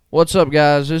What's up,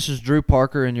 guys? This is Drew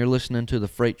Parker, and you're listening to the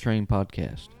Freight Train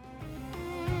Podcast.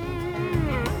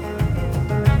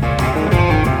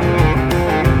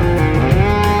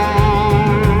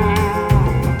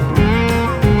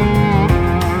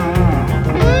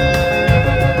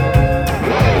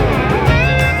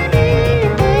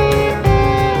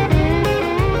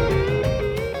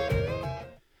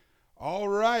 All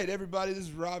right, everybody, this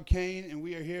is Rob Kane, and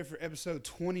we are here for episode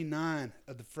 29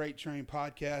 of the Freight Train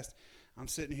Podcast. I'm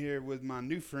sitting here with my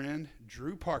new friend,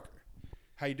 Drew Parker.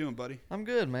 How you doing, buddy? I'm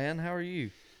good, man. How are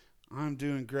you? I'm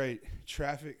doing great.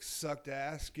 Traffic sucked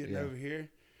ass getting over here,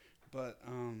 but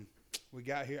we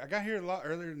got here. I got here a lot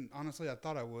earlier than, honestly, I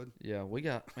thought I would. Yeah,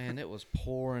 it was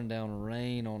pouring down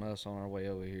rain on us on our way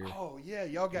over here. Oh, yeah,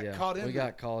 y'all got caught in we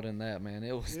got caught in that, man.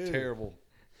 It was terrible.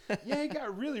 Yeah, it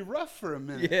got really rough for a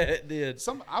minute. Yeah, it did.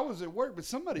 I was at work, but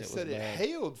somebody said it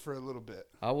hailed for a little bit.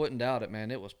 I wouldn't doubt it, man.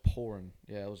 It was pouring.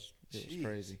 Yeah, it was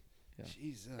crazy. Yeah.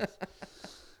 Jesus.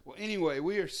 Well, anyway,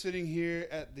 we are sitting here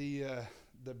at the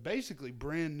basically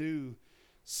brand new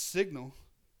Signal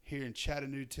here in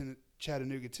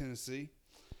Chattanooga, Tennessee.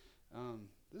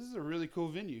 This is a really cool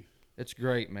venue. It's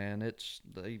great, man.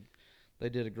 They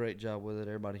did a great job with it.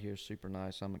 Everybody here is super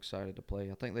nice. I'm excited to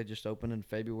play. I think they just opened in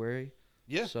February.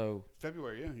 Yeah. So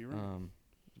February, yeah, you're right.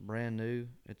 Brand new.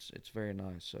 It's very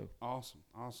nice. So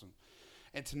awesome.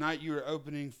 And tonight you are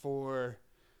opening for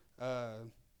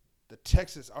the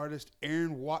Texas artist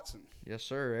Aaron Watson. Yes,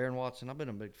 sir. Aaron Watson. I've been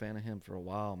a big fan of him for a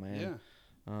while, man.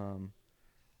 Yeah.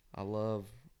 I love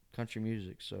country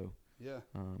music, so yeah.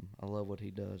 I love what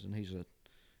he does, and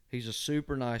he's a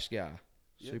super nice guy.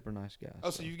 Yeah. Super nice guy. Oh,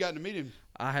 so you've gotten to meet him?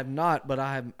 I have not, but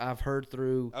I've heard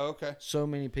through so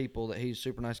many people that he's a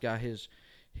super nice guy. His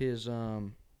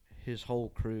whole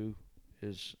crew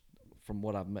is, from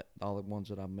what I've met, all the ones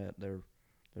that I've met, they're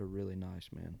really nice,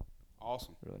 man.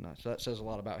 Awesome. Really nice. So that says a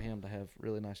lot about him to have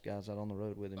really nice guys out on the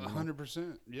road with him.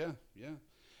 100%. Yeah. So.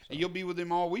 And you'll be with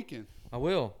him all weekend. I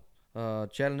will.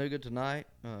 Chattanooga tonight,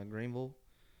 Greenville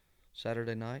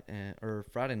Saturday night, or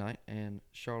Friday night, and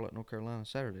Charlotte, North Carolina,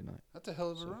 Saturday night. That's a hell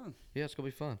of a run. Yeah, it's gonna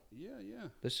be fun. Yeah.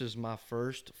 This is my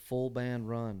first full band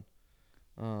run,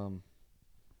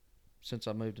 since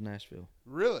I moved to Nashville.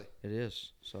 Really? It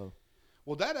is. So.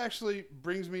 Well, that actually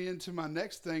brings me into my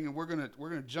next thing, and we're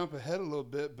gonna jump ahead a little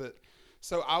bit. But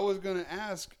so I was gonna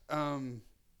ask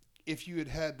if you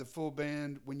had the full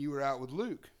band when you were out with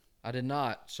Luke. I did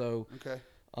not. So. Okay.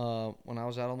 When I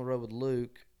was out on the road with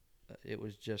Luke, it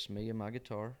was just me and my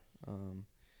guitar,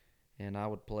 and I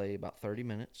would play about 30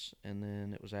 minutes, and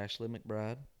then it was Ashley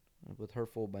McBride with her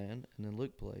full band, and then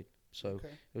Luke played. So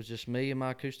It was just me and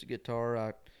my acoustic guitar.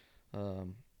 I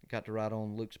got to ride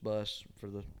on Luke's bus for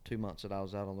the 2 months that I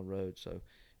was out on the road, so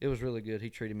it was really good. He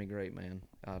treated me great, man.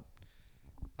 I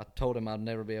told him I'd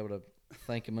never be able to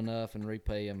thank him enough and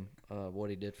repay him what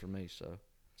he did for me, so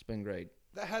it's been great.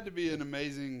 That had to be an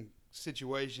amazing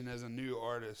situation as a new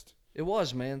artist. It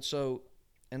was, man. So,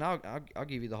 and I'll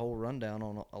give you the whole rundown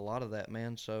on a lot of that,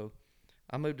 man. So,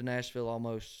 I moved to Nashville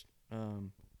almost.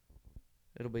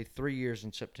 It'll be 3 years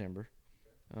in September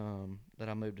that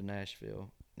I moved to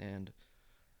Nashville, and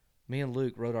me and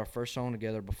Luke wrote our first song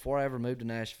together before I ever moved to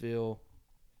Nashville,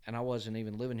 and I wasn't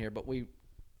even living here, but we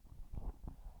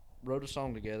wrote a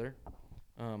song together.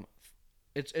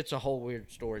 It's a whole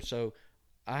weird story. So,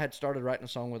 I had started writing a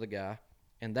song with a guy.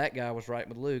 And that guy was writing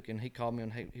with Luke, and he called me,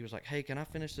 and he was like, hey, can I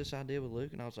finish this idea with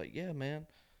Luke? And I was like, yeah, man,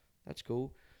 that's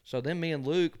cool. So then me and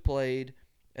Luke played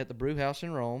at the Brew House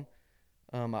in Rome.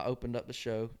 I opened up the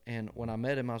show, and when I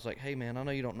met him, I was like, hey, man, I know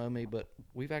you don't know me, but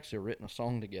we've actually written a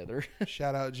song together.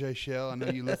 Shout out Jay Shell. I know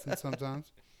you listen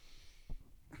sometimes.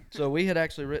 So we had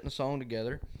actually written a song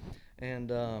together,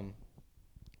 and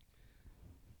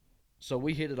so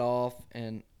we hit it off,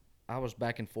 and I was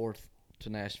back and forth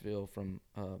to Nashville from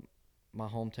my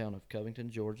hometown of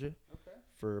Covington, Georgia,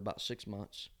 for about 6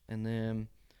 months, and then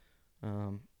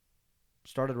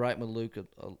started writing with Luke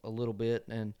a little bit.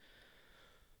 And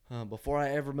before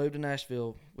I ever moved to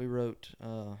Nashville, we wrote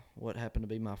what happened to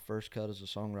be my first cut as a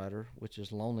songwriter, which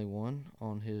is "Lonely One"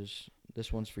 on his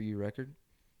 "This One's for You" record.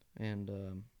 And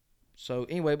so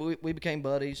anyway, we became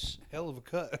buddies. Hell of a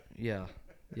cut. Yeah.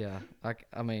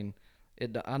 I mean,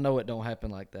 I know it don't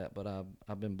happen like that, but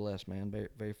I've been blessed, man. Very,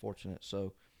 very fortunate.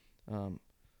 So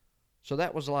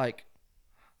that was like,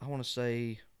 I want to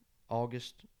say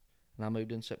August, and I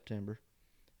moved in September.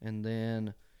 And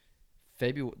then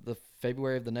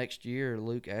February of the next year,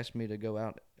 Luke asked me to go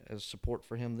out as support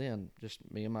for him then, just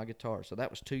me and my guitar. So that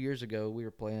was 2 years ago. We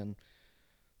were playing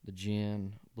the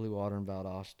Gin, Blue Water, and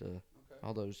Valdosta,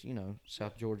 all those,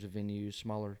 South Georgia venues,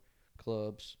 smaller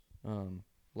clubs.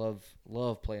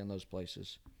 Love playing those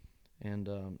places. and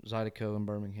Zydeco in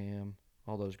Birmingham,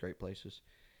 all those great places.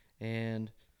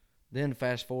 And then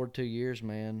fast forward 2 years,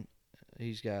 man,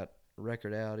 he's got a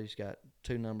record out. He's got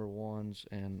 2 number 1s,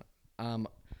 and I'm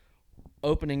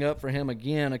opening up for him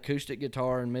again, acoustic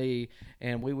guitar and me.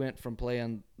 And we went from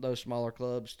playing those smaller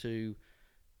clubs to,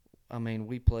 I mean,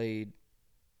 we played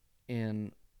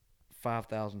in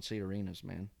 5,000 seat arenas,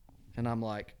 man. And I'm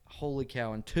like, holy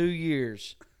cow! In 2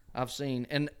 years, I've seen,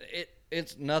 and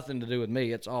it's nothing to do with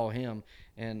me. It's all him.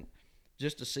 And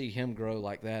just to see him grow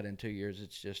like that in 2 years,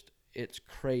 it's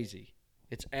crazy.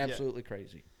 It's absolutely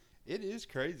crazy. It is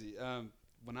crazy.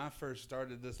 When I first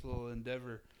started this little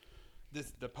endeavor,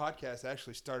 the podcast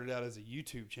actually started out as a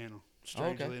YouTube channel,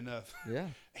 strangely enough. Yeah.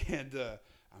 And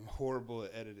I'm horrible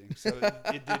at editing, so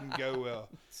it didn't go well.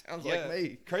 Sounds like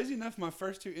me. Crazy enough, my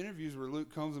first 2 interviews were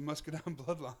Luke Combs and Muscadine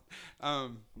Bloodline.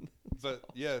 But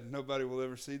yeah, nobody will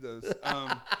ever see those.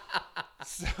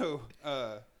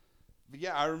 But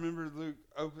yeah, I remember Luke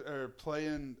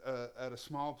playing at a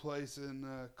small place in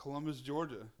Columbus,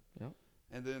 Georgia. Yep.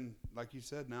 And then, like you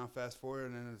said, now fast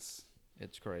forward, and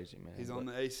It's crazy, man. he's on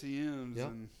the ACMs. Yep.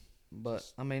 And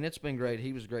But I mean, it's been great.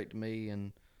 He was great to me,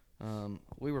 and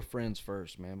we were friends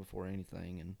first, man, before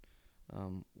anything.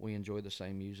 And we enjoy the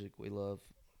same music. We love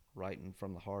writing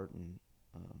from the heart and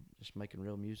just making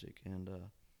real music. And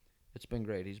it's been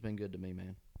great. He's been good to me,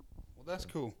 man. Well, that's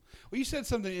cool. Well, you said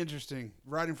something interesting,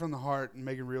 writing from the heart and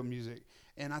making real music.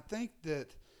 And I think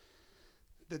that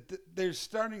there's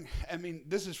starting, I mean,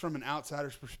 this is from an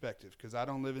outsider's perspective because I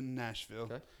don't live in Nashville.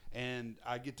 Okay. And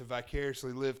I get to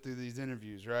vicariously live through these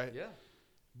interviews, right? Yeah.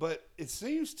 But it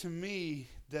seems to me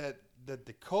that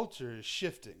the culture is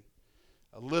shifting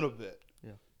a little bit,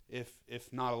 Yeah.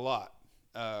 if not a lot,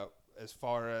 as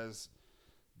far as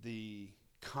the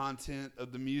content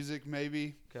of the music,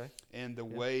 maybe, Okay. and the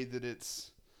way that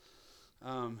it's.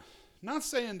 Not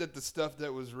saying that the stuff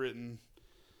that was written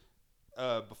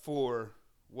before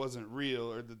wasn't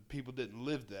real or that people didn't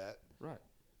live that, Right.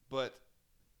 but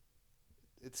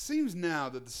it seems now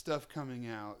that the stuff coming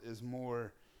out is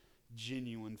more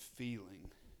genuine feeling.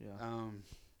 Yeah.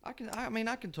 I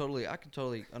can totally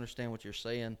understand what you're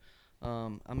saying.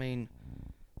 I mean,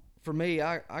 for me,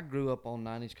 I grew up on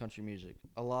 90s country music.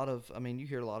 You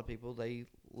hear a lot of people, they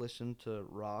listen to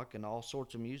rock and all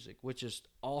sorts of music, which is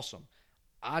awesome.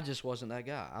 I just wasn't that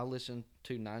guy. I listened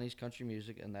to 90s country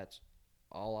music, and that's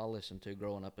all I listened to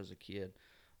growing up as a kid.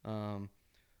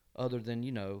 Other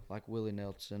than, like Willie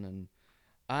Nelson, and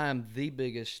I am the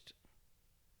biggest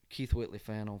Keith Whitley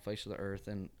fan on face of the earth,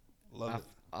 and Love it.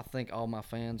 I think all my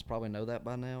fans probably know that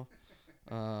by now.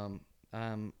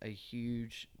 I'm a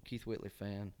huge Keith Whitley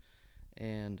fan,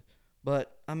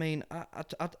 but I mean, I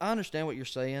understand what you're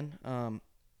saying, and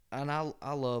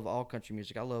I love all country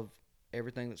music. I love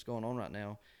everything that's going on right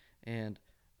now, and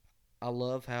I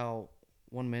love how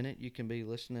 1 minute you can be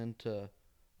listening to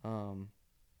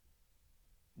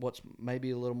what's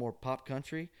maybe a little more pop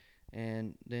country,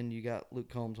 and then you got Luke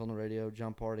Combs on the radio,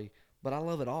 John Party. But I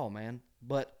love it all, man.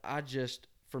 But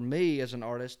for me as an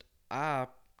artist, I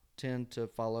tend to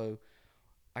follow,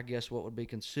 I guess, what would be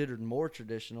considered more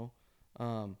traditional.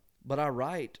 But I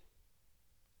write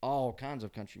all kinds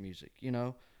of country music,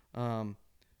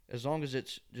 as long as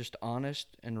it's just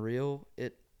honest and real.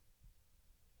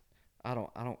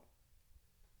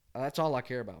 That's all I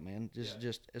care about, man.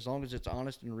 Just as long as it's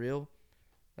honest and real,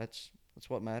 that's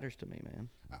what matters to me, man.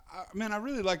 I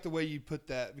really like the way you put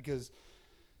that because,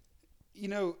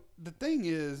 the thing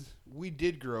is, we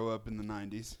did grow up in the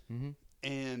 90s, Mm-hmm.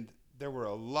 and there were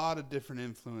a lot of different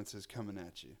influences coming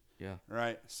at you. Yeah.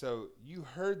 Right? So you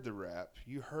heard the rap,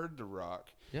 you heard the rock,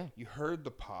 Yeah. you heard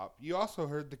the pop, you also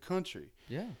heard the country.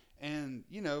 Yeah. And,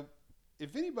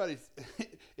 if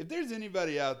there's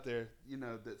anybody out there,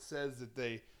 that says that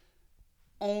they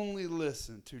only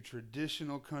listen to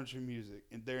traditional country music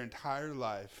in their entire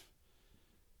life,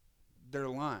 they're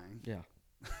lying. Yeah.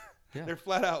 Yeah. They're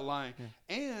flat out lying.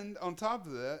 Yeah. And on top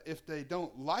of that, if they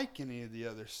don't like any of the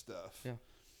other stuff,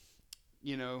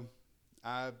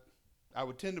 I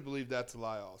would tend to believe that's a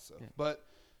lie also. Yeah. But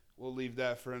we'll leave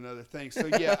that for another thing. So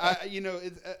yeah,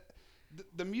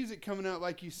 the music coming out,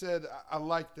 like you said, I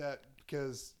like that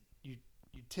because you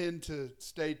tend to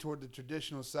stay toward the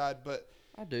traditional side, but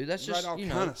I do. That's just all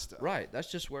kind of stuff. Right. That's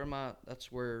just where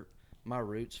my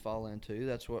roots fall into.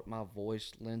 That's what my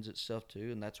voice lends itself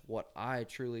to, and that's what I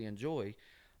truly enjoy.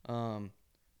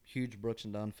 Huge Brooks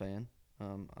and Dunn fan.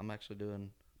 I'm actually doing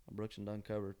a Brooks and Dunn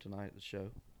cover tonight at the show.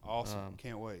 Awesome.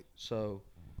 Can't wait. So,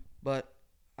 but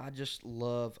I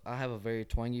have a very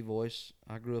twangy voice.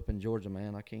 I grew up in Georgia,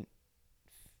 man. I can't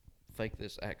fake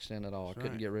this accent at all. That's I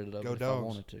couldn't right. get rid of it Go if Dogs. I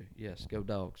wanted to. Yes, go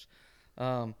Dogs.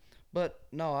 But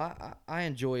no, I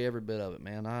enjoy every bit of it,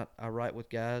 man. I write with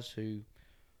guys who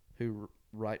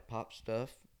write pop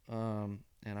stuff, and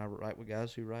I write with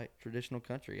guys who write traditional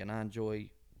country, and I enjoy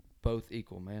both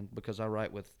equal, man, because I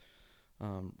write with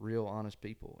real honest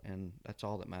people, and that's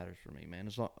all that matters for me, man.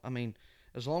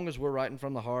 As long as we're writing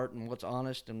from the heart and what's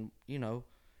honest, and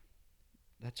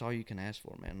that's all you can ask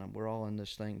for, man. We're all in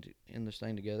this thing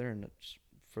together, and it's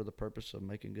for the purpose of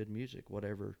making good music,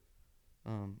 whatever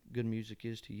good music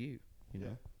is to you. You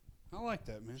know. I like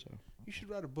that, man. So You should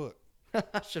write a book.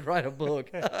 I should write a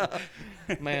book.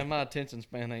 Man, my attention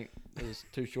span is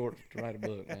too short to write a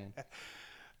book, man.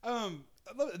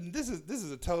 This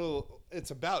is a total.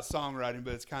 It's about songwriting,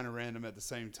 but it's kind of random at the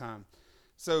same time.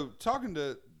 So, talking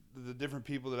to the different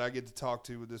people that I get to talk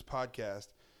to with this podcast,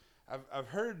 I've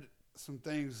heard some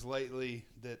things lately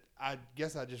that I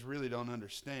guess I just really don't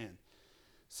understand.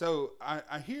 So,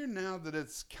 I hear now that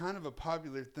it's kind of a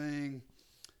popular thing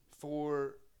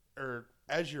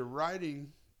as you're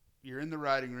writing, you're in the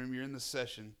writing room, you're in the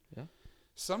session. Yeah.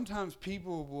 Sometimes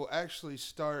people will actually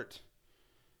start.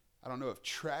 I don't know if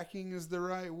tracking is the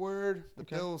right word, but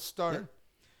they'll start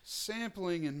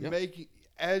sampling and making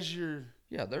as you're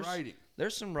writing.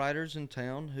 There's some writers in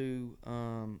town who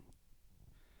I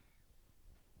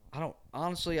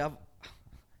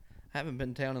haven't been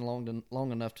in town in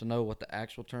long enough to know what the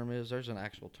actual term is. There's an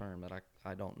actual term that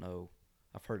I don't know.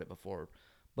 I've heard it before,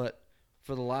 but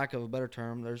for the lack of a better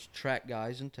term, there's track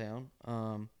guys in town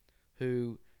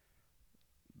who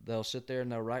they'll sit there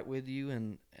and they'll write with you,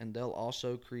 and they'll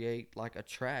also create like a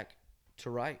track to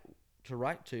write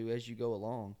to as you go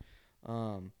along.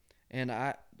 And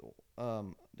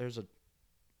there's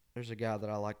a guy that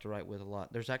I like to write with a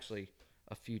lot. There's actually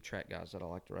a few track guys that I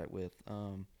like to write with.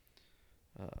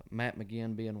 Matt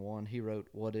McGinn being one. He wrote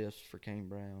 "What Ifs" for Kane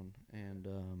Brown, and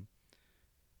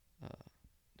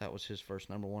that was his first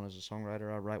number one as a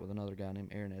songwriter. I write with another guy named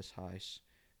Aaron S. Heiss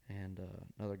and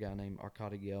another guy named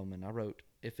Arkady Gelman. I wrote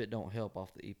 "If It Don't Help"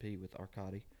 off the EP with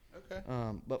Arkady. Okay.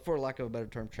 But for lack of a better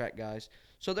term, track guys.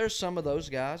 So there's some of those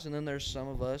guys, and then there's some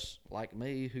of us like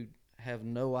me who have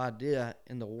no idea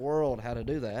in the world how to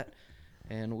do that,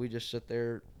 and we just sit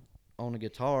there on a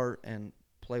guitar and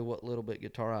play what little bit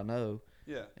guitar I know.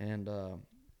 Yeah. And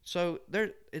so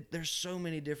there's so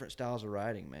many different styles of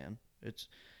writing, man.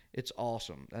 It's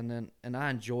awesome, and I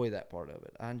enjoy that part of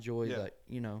it. I enjoy that,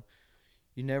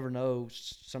 you never know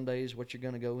some days what you're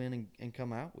going to go in and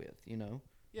come out with, Yeah,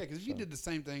 because if you did the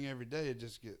same thing every day, it'd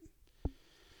just get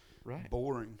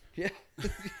boring. Yeah.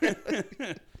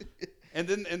 and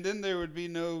then there would be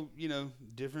no,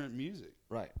 different music.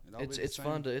 Right. It's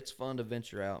fun to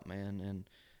venture out, man,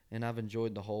 and I've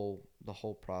enjoyed the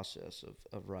whole process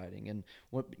of writing. And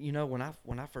when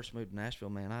I first moved to Nashville,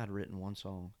 man, I had written one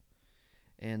song.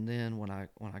 And then when I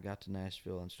got to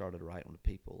Nashville and started writing with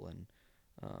people, and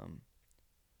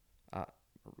I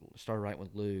started writing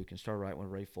with Luke and started writing with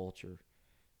Ray Fulcher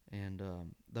and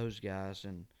those guys,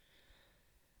 and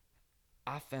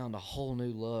I found a whole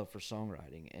new love for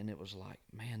songwriting, and it was like,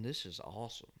 man, this is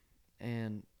awesome.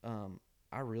 And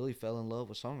I really fell in love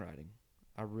with songwriting.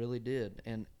 I really did,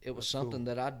 and it was something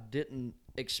that I didn't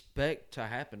expect to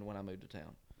happen when I moved to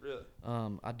town. Really?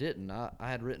 I didn't. I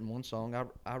had written one song.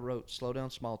 I wrote "Slow Down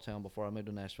Small Town" before I moved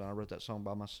to Nashville. I wrote that song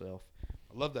by myself.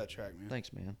 I love that track, man.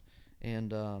 Thanks, man.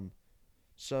 And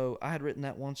so I had written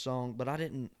that one song, but I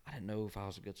didn't know if I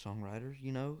was a good songwriter,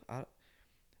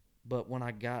 But when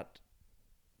I got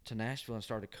to Nashville and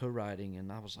started co-writing,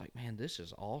 and I was like, man, this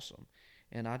is awesome.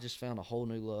 And I just found a whole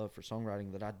new love for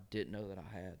songwriting that I didn't know that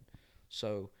I had.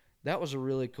 So that was a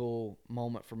really cool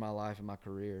moment for my life and my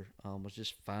career, was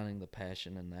just finding the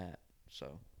passion in that.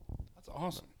 So that's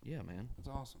awesome. Yeah, man. That's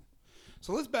awesome.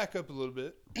 So let's back up a little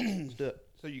bit. Let's do it.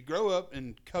 So you grow up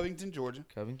in Covington, Georgia.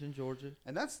 Covington, Georgia.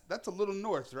 And that's a little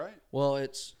north, right? Well,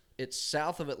 it's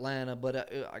south of Atlanta,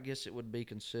 but I guess it would be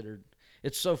considered.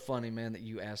 It's so funny, man, that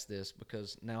you asked this,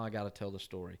 because now I got to tell the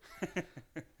story.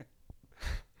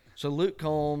 So Luke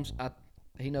Combs,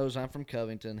 he knows I'm from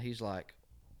Covington. He's like,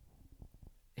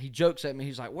 he jokes at me.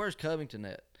 He's like, "Where's Covington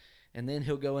at?" And then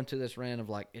he'll go into this rant of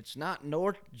like, "It's not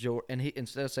North Georgia," and he,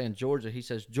 instead of saying Georgia, he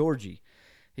says Georgie.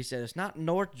 He said, "It's not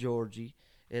North Georgie.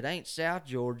 It ain't South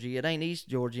Georgia. It ain't East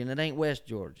Georgia, and it ain't West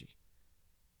Georgia."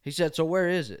 He said, "So where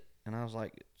is it?" And I was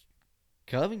like, "It's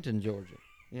Covington, Georgia."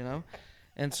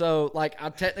 And so like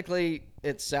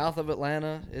it's south of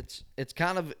Atlanta. It's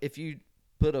kind of, if you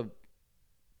put a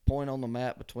point on the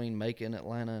map between Macon,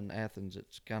 Atlanta, and Athens,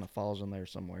 it kind of falls in there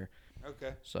somewhere.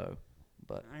 Okay. So,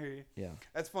 but I hear you. yeah,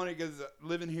 that's funny because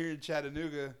living here in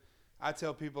Chattanooga, I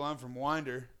tell people I'm from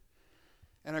Winder,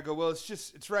 And I go, well,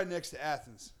 it's right next to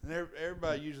Athens. And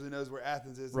everybody usually knows where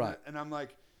Athens is. Right. And I'm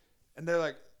like, and they're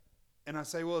like, and I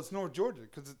say, well, it's North Georgia.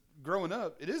 Because growing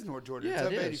up, it is North Georgia. Yeah, it's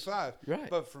up it is. 85. Right.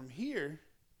 But from here,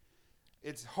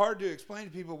 it's hard to explain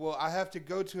to people, well, I have to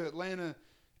go to Atlanta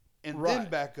and then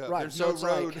back up. Right. There's So no it's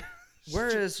road. like,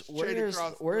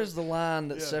 where is the line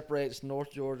that Yeah. separates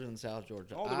North Georgia and South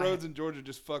Georgia? All the roads in Georgia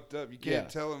just fucked up. You can't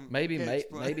tell them. Maybe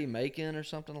Macon or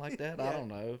something like that. I don't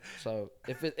know. So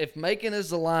if Macon is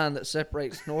the line that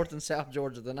separates North and South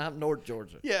Georgia, then I'm North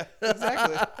Georgia. Yeah,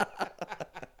 exactly.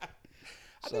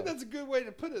 I think that's a good way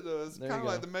to put it, though. It's There kind of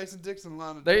you like go. the Mason-Dixon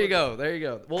line of There you Georgia. go. There you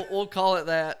go. We'll call it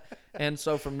that. And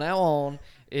so from now on,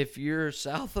 if you're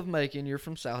south of Macon, you're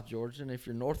from South Georgia, and if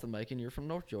you're north of Macon, you're from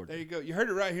North Georgia. There you go. You heard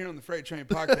it right here on the Freight Train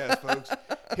podcast, folks.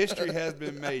 History has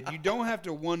been made. You don't have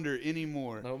to wonder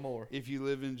anymore No more. if you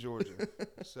live in Georgia.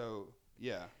 So,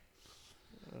 yeah.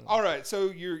 All right.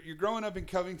 So you're growing up in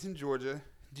Covington, Georgia.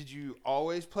 Did you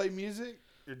always play music,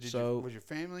 or was your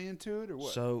family into it, or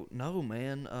what? So no,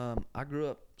 man. I grew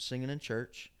up singing in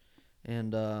church,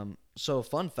 and so a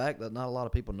fun fact that not a lot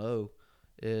of people know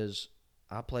is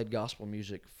I played gospel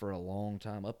music for a long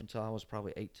time, up until I was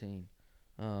probably 18.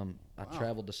 I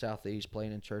traveled to Southeast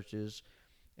playing in churches,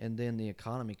 and then the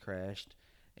economy crashed,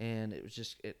 and it was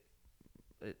just it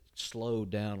slowed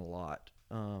down a lot.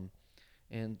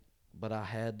 But I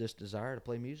had this desire to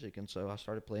play music, and so I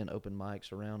started playing open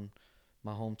mics around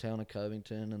my hometown of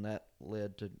Covington, and that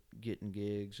led to getting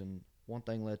gigs, and one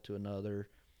thing led to another.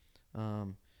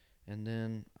 And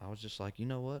then I was just like, you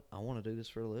know what? I want to do this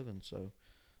for a living. So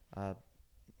I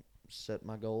set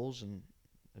my goals and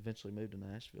eventually moved to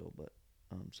Nashville. But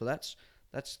so that's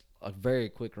a very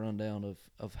quick rundown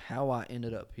of how I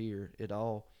ended up here. It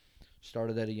all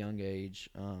started at a young age.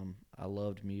 I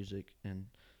loved music and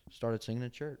started singing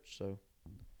in church. So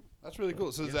That's really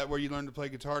cool. So is that where you learned to play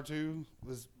guitar too?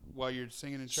 Was while you're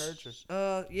singing in church?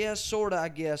 Yeah, sort of, I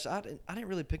guess. I didn't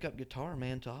really pick up guitar,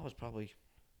 man, until I was probably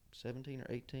 17 or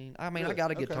 18. I mean, Really? I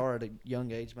got a Okay. guitar at a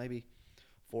young age, maybe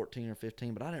 14 or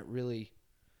 15, but I didn't really.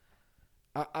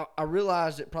 I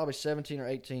realized at probably 17 or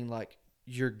 18, like,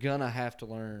 you're gonna have to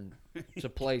learn to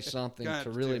play something Gonna have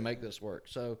to to really do it. make this work.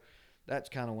 So that's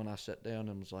kind of when I sat down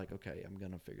and was like, okay, I'm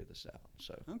gonna figure this out.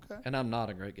 So, Okay. and I'm not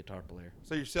a great guitar player.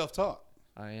 So you're self-taught.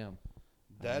 I am.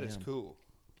 That is am. cool.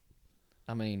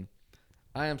 I mean,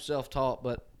 I am self-taught,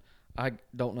 but I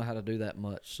don't know how to do that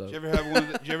much. So Did you ever have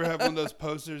one? Did you ever have one of those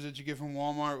posters that you get from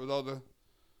Walmart with all the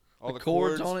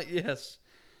chords on it? Yes.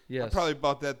 Yes. I probably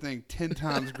bought that thing 10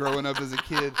 times growing up as a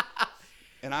kid,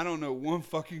 and I don't know one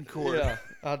fucking chord. Yeah,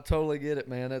 I totally get it,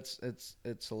 man. It's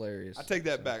hilarious. I take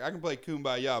that back. I can play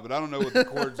Kumbaya, but I don't know what the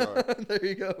chords are. There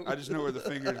you go. I just know where the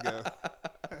fingers go.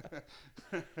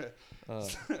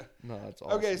 No, that's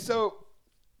awesome. Okay, so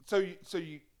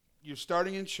you're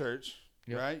starting in church,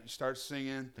 Yep. right? You start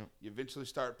singing. Yep. You eventually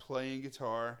start playing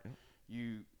guitar. Yep.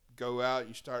 You go out.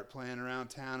 You start playing around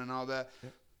town and all that.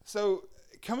 Yep. So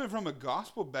coming from a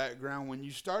gospel background, when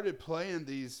you started playing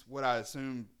these, what I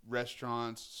assume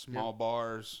restaurants, small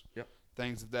bars, Yep.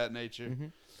 things of that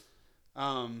nature,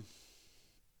 Mhm.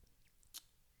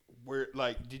 where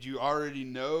did you already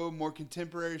know more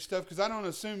contemporary stuff? Because I don't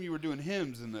assume you were doing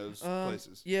hymns in those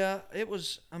places. Yeah, it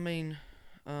was. I mean,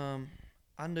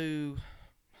 I knew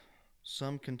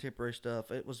some contemporary stuff.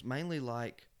 It was mainly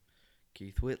like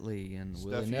Keith Whitley and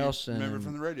Stuff Willie you Nelson, remember and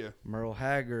from the radio. Merle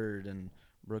Haggard and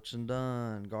Brooks and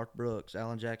Dunn, Garth Brooks,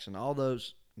 Alan Jackson, all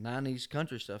those 90s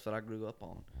country stuff that I grew up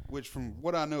on. Which, from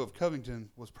what I know of Covington,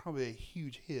 was probably a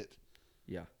huge hit.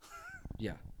 Yeah.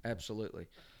 Yeah, absolutely.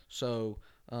 So,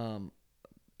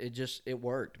 it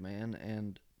worked, man,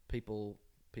 and people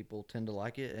tend to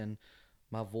like it, and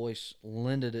my voice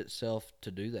lended itself to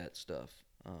do that stuff.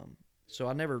 So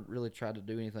I never really tried to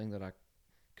do anything that I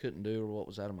couldn't do or what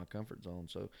was out of my comfort zone.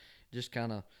 So just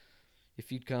kind of,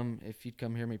 if you'd come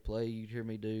hear me play, you'd hear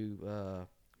me do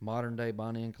Modern Day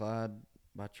Bonnie and Clyde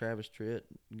by Travis Tritt,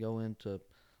 go into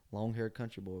Long Haired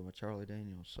Country Boy by Charlie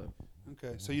Daniels. So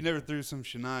Okay, so you never threw some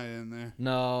Shania in there.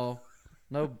 no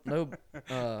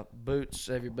boots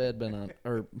have your bed been under,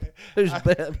 or whose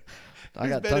bed? I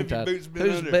got bed tongue have your tied. boots been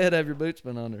Whose under? bed have your boots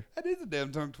been under? That is a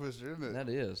damn tongue twister, isn't it? That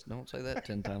is. Don't say that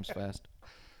 10 times fast.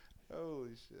 Holy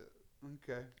shit.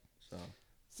 Okay.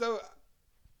 So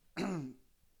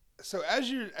So as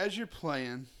you're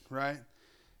playing, right?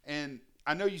 And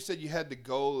I know you said you had the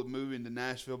goal of moving to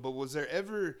Nashville, but was there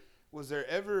ever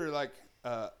like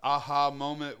a aha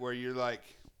moment where you're like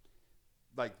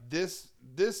this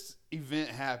event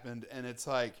happened and it's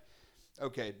like,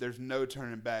 okay, there's no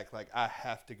turning back, like I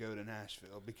have to go to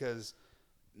Nashville because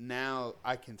now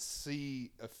I can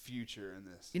see a future in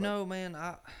this. You know, man,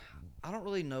 I don't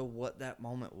really know what that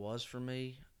moment was for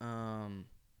me.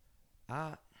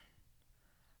 I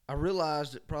I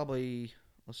realized it probably.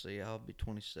 Let's see, I'll be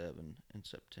 27 in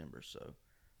September, so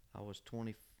I was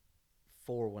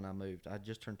 24 when I moved. I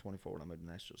just turned 24 when I moved to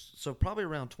Nashville. So probably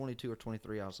around 22 or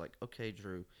 23, I was like, okay,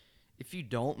 Drew, if you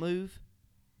don't move,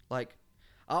 like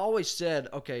I always said,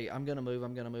 okay, I'm gonna move,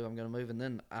 I'm gonna move, I'm gonna move, and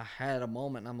then I had a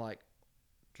moment, and I'm like,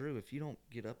 Drew, if you don't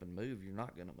get up and move, you're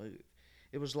not gonna move.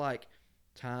 It was like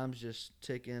time's just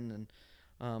ticking, and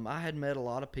I had met a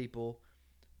lot of people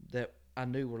that I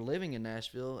knew were living in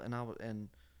Nashville, and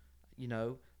you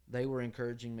know they were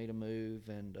encouraging me to move,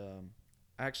 and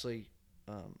actually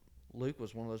Luke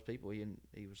was one of those people.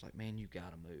 He was like, man, you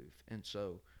gotta move, and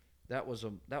so that was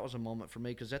a moment for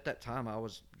me because at that time I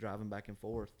was driving back and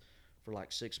forth for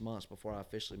like 6 months before I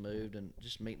officially moved, and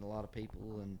just meeting a lot of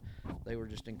people, and they were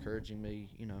just encouraging me,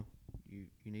 you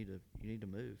need to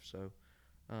move. So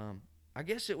I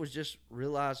guess it was just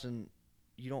realizing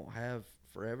you don't have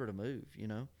forever to move,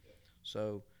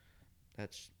 So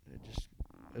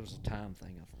it was a time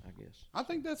thing, I guess. I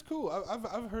think that's cool.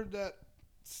 I've heard that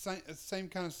same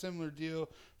kind of similar deal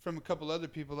from a couple other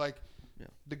people. Like, Yeah.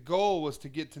 the goal was to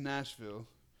get to Nashville.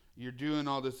 You're doing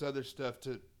all this other stuff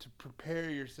to prepare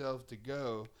yourself to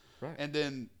go. Right. And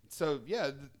then, so, yeah,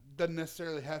 it doesn't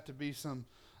necessarily have to be some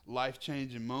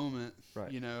life-changing moment,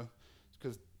 Right.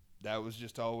 because that was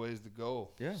just always the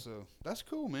goal. Yeah. So that's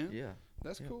cool, man. Yeah.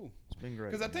 That's Yeah. cool. It's been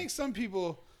great. Because I man. think some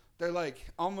people, they're like,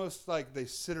 almost like they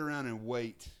sit around and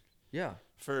wait Yeah.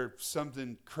 for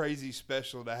something crazy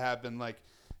special to happen. Like,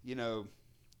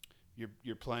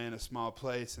 you're playing a small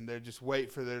place and they're just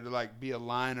wait for there to like be a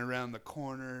line around the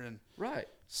corner and Right.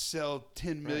 sell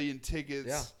 10 million tickets.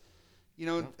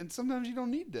 Yeah. Yep. And sometimes you don't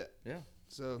need that. Yeah.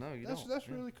 So No, you that's don't. that's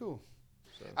Yeah. really cool.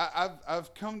 So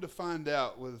I've come to find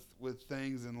out with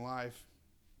things in life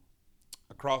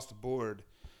across the board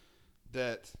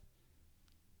that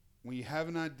when you have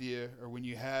an idea or when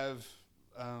you have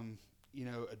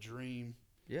a dream,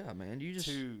 yeah, man, you just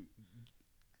to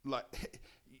like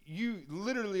you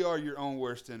literally are your own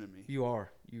worst enemy. you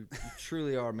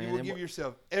truly are, man. You will And give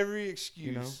yourself every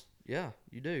excuse. Yeah,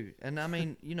 you do. And I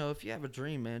mean, if you have a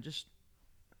dream, man, just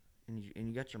and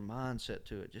you got your mind set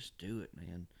to it, just do it,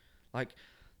 man. Like,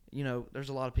 there's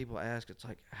a lot of people ask, it's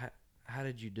like, how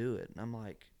did you do it? And I'm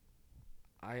like,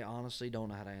 I honestly don't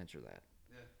know how to answer that.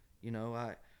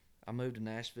 Yeah. I moved to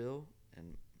Nashville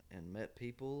and met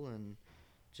people, and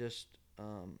just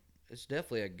it's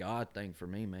definitely a God thing for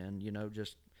me, man.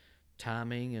 Just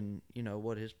timing and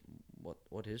what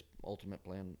his ultimate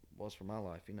plan was for my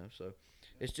life. So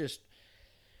it's just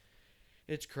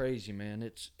it's crazy, man.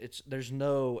 It's there's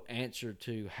no answer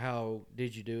to how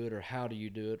did you do it or how do you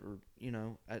do it, or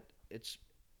it's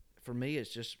for me it's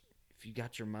just if you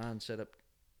got your mind set up,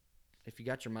 if you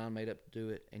got your mind made up to do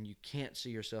it and you can't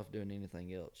see yourself doing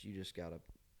anything else, you just gotta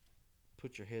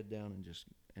put your head down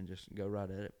and just go right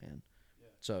at it, man. Yeah.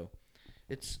 So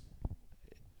it's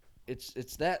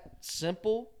that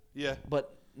simple, Yeah.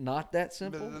 but not that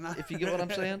simple. But If you get what I'm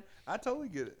saying. I totally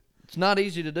get it. It's not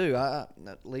easy to do.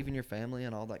 Leaving your family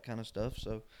and all that kind of stuff.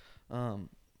 So,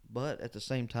 but at the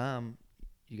same time,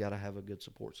 you got to have a good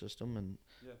support system and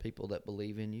people that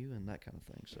believe in you and that kind of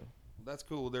thing. So That's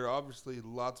cool. There are obviously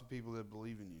lots of people that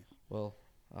believe in you. well,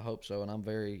 I hope so, and I'm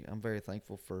very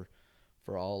thankful for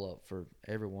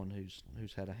everyone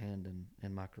who's had a hand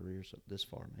in my career this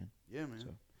far, man. Yeah, man.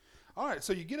 So. All right,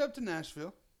 so you get up to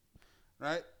Nashville,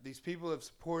 right? These people have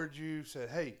supported you, said,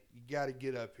 hey, you got to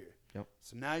get up here. Yep.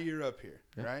 So now you're up here,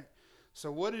 Yep. right?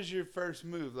 So what is your first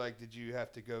move? Like, did you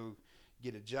have to go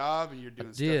get a job and you're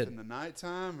doing stuff did. in the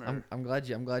nighttime? Or? I'm glad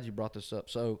you brought this up.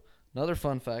 So another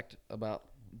fun fact about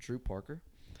Drew Parker.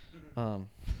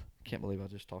 Can't believe I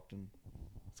just talked in.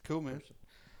 It's cool, man.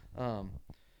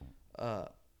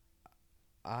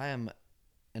 I am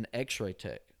an X-ray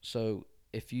tech. So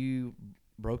if you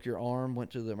broke your arm,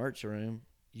 went to the emergency room,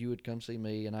 you would come see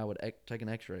me, and I would take an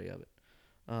X-ray of it.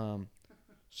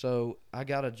 So I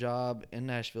got a job in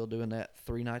Nashville doing that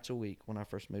 3 nights a week when I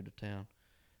first moved to town,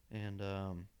 and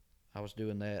I was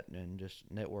doing that and just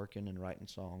networking and writing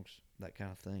songs, that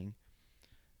kind of thing,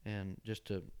 and just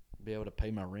to be able to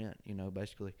pay my rent,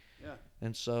 basically. Yeah.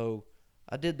 And so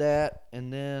I did that,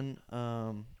 and then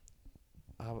I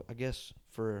guess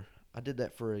I did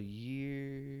that for a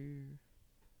year.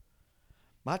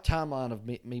 My timeline of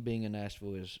me being in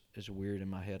Nashville is weird in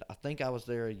my head. I think I was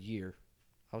there a year.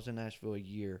 I was in Nashville a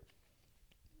year,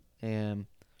 and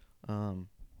or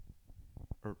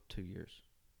 2 years.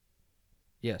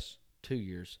 Yes, 2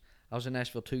 years. I was in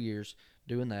Nashville 2 years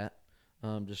doing that.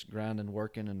 just grinding,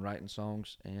 working, and writing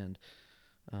songs. And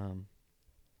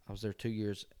I was there 2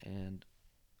 years, and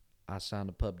I signed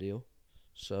a pub deal.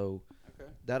 So Okay.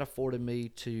 that afforded me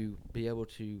to be able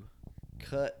to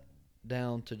cut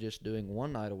down to just doing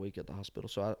one night a week at the hospital.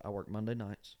 So I work Monday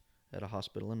nights at a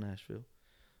hospital in Nashville.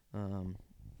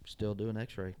 Still doing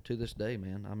X-ray to this day,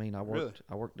 man. I mean, Really?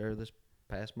 I worked there this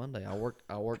past Monday. I work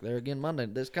there again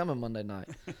this coming Monday night.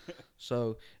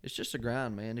 So it's just a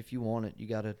grind, man. If you want it, you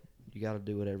gotta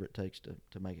do whatever it takes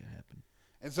to make it happen.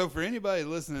 And so for anybody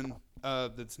listening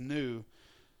that's new,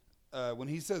 when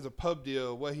he says a pub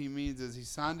deal, what he means is he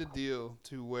signed a deal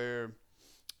to where,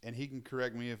 and he can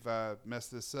correct me if I mess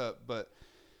this up, but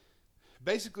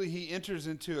basically he enters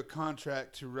into a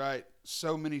contract to write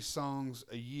so many songs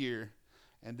a year,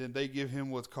 and then they give him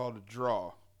what's called a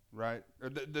draw, right? Or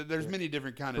there's many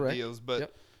different kind of Correct. deals, but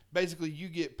Yep. basically you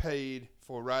get paid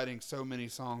for writing so many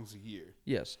songs a year.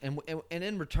 Yes, and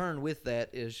in return with that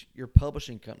is your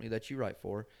publishing company that you write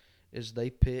for, is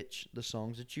they pitch the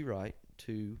songs that you write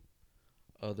to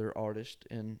other artists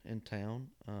in town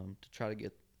to try to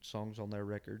get songs on their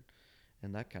record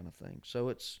and that kind of thing. So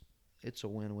it's a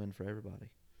win-win for everybody,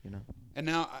 you know. And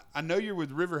now I know you're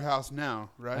with River House now,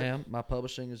 right? I am. My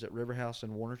publishing is at River House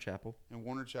in Warner Chapel. In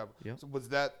Warner Chapel. Yep. So was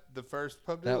that the first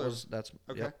pub deal?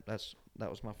 Okay. That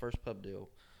was my first pub deal.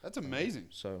 That's amazing.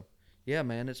 So, yeah,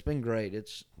 man, it's been great.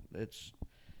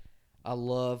 I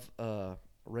love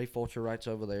Ray Fulcher writes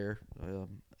over there.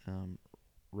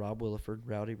 Rob Williford,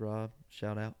 Rowdy Rob,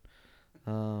 shout out,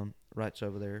 writes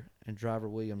over there, and Driver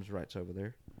Williams writes over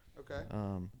there. Okay.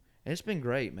 And it's been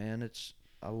great, man.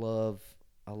 I love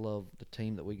the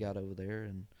team that we got over there,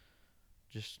 and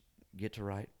just get to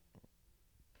write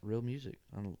real music.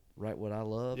 I write what I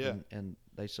love, Yeah. and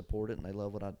they support it, and they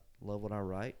love what I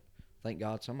write. Thank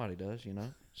God somebody does, you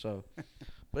know. So,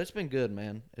 but it's been good,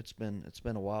 man. It's been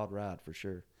a wild ride for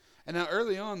sure. And now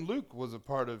early on, Luke was a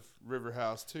part of River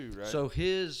House too, right? So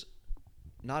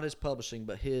not his publishing,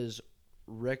 but his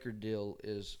record deal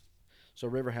is. So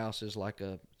River House is like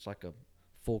a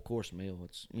full course meal.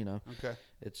 It's okay.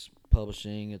 it's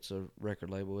publishing, it's a record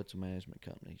label, it's a management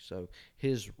company. So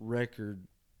his record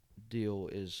deal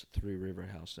is through River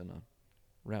House in a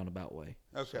roundabout way.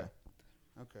 Okay.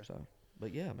 Okay. So,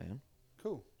 but yeah, man.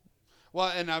 Cool. Well,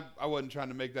 and I wasn't trying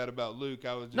to make that about Luke.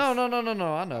 I was just No.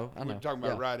 I know. We're talking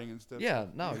about writing and stuff. Yeah.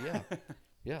 No. Yeah.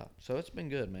 Yeah. So it's been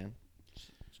good, man.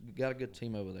 Got a good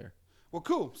team over there. Well,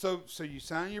 cool. So you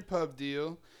sign your pub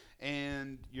deal,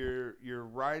 and you're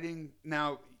writing.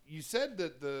 Now you said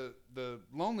that the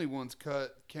Lonely Ones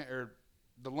or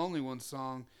the Lonely Ones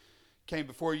song came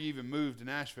before you even moved to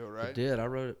Nashville, right? It did. I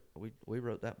wrote it. We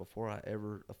wrote that before I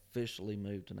ever officially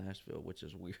moved to Nashville, which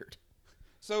is weird.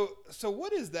 So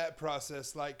what is that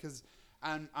process like? Because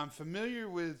I'm familiar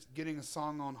with getting a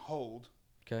song on hold,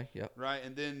 Okay. Yep. right?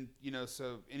 And then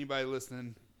so anybody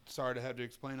listening, sorry to have to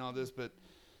explain all this, but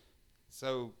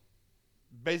so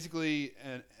basically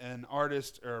an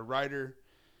artist or a writer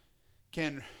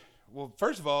can, well,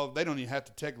 first of all, they don't even have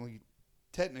to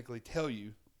technically tell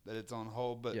you that it's on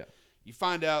hold, but Yeah. you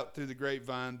find out through the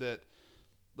grapevine that,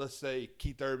 let's say,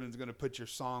 Keith Urban's going to put your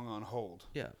song on hold.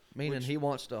 Yeah. Meaning Which- he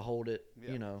wants to hold it,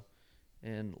 Yeah.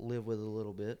 and live with it a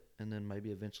little bit, and then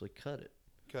maybe eventually cut it.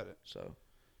 Cut it. So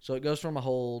it goes from a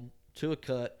hold to a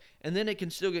cut, and then it can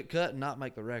still get cut and not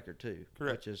make the record too.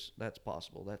 Correct. That's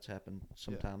possible. That's happened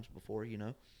sometimes before,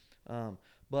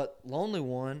 But Lonely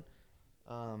One,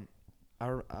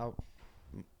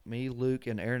 me, Luke,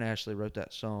 and Aaron Ashley wrote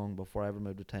that song before I ever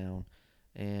moved to town,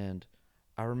 and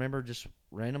I remember just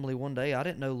randomly one day, I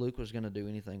didn't know Luke was going to do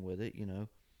anything with it.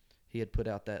 He had put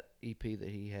out that EP that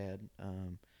he had,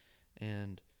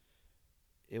 and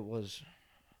it was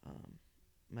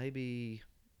maybe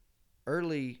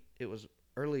early. It was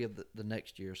early of the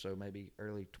next year, so maybe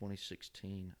early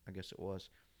 2016, I guess it was.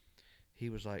 He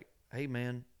was like, "Hey,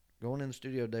 man, going in the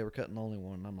studio today. We're cutting Lonely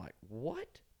One." And I'm like,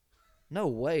 "What? No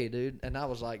way, dude!" And I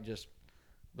was like, just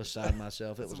beside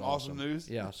myself. It was Some awesome news.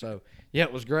 Yeah. So yeah,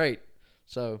 it was great.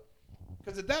 So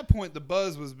Because at that point, the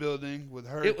buzz was building with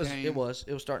Hurricane. it was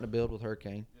starting to build with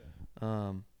Hurricane.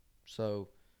 So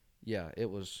yeah, that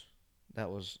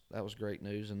was great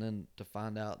news. And then to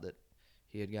find out that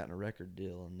he had gotten a record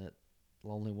deal and that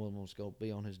Lonely One was going to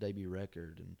be on his debut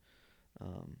record, and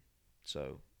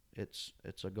so it's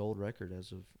a gold record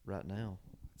as of right now.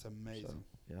 It's amazing.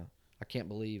 So, yeah, I can't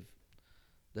believe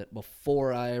that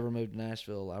before I ever moved to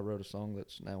Nashville, I wrote a song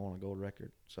that's now on a gold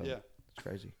record. So Yeah. it's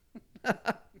crazy.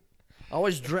 I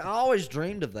always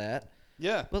dreamed of that.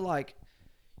 Yeah. But like,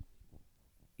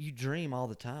 you dream all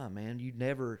the time, man.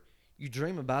 You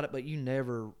dream about it, but you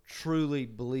never truly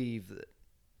believe that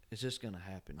it's just gonna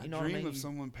happen. I You know dream what I mean? of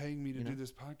someone paying me to you do know?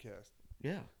 this podcast.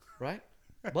 Yeah, right.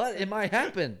 But it might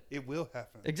happen. It will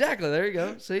happen. Exactly. There you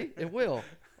go. See, it will.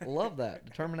 I love that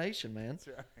determination, man. That's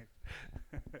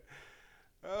right.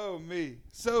 Oh me.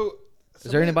 So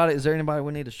Is there anybody? Is there anybody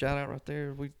we need to shout out right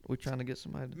there? We trying to get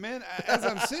somebody. Man, as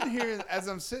I'm sitting here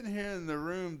in the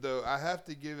room, though, I have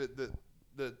to give it the.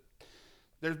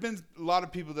 There's been a lot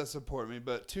of people that support me,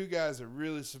 but two guys that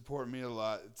really support me a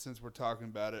lot since we're talking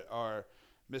about it are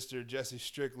Mr. Jesse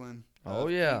Strickland Oh,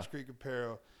 of yeah. Kings Creek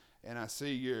Apparel, and I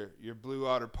see your Blue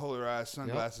Otter polarized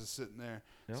sunglasses sitting there.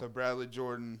 Yep. So Bradley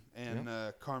Jordan and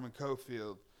Carmen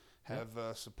Cofield have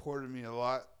supported me a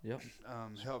lot. Yep.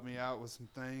 Helped me out with some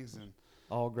things, and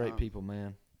All great people,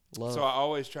 man. Love. so I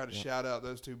always try to Yep. shout out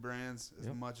those two brands as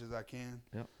Yep. much as I can.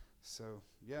 Yep. So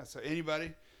yeah. So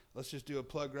anybody, let's just do a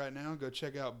plug right now. Go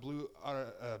check out Blue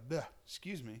Otter.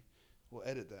 Excuse me. We'll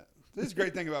edit that. This is a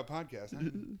great thing about podcasts.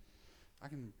 I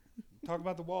can talk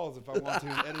about the walls if I want to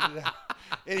and edit it out.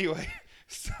 Anyway,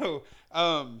 so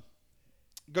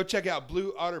go check out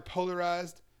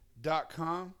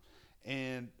blueotterpolarized.com.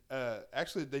 And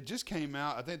actually, they just came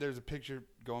out. I think there's a picture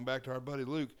going back to our buddy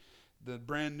Luke, the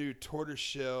brand new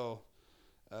tortoiseshell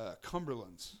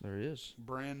Cumberlands. There is.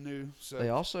 Brand new. So They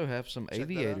also have some Check that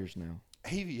out. aviators now.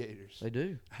 aviators. They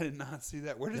do. I did not see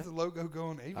that. Where does Yep. the logo go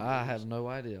on aviators? I have no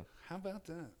idea, How about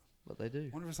that? but they do.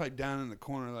 I wonder if it's like down in the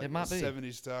corner, like It might the be.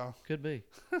 70s style. Could be.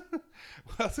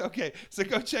 Well, okay. So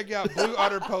go check out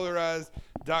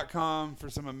blueotterpolarized.com for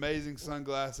some amazing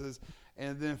sunglasses.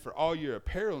 And then for all your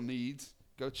apparel needs,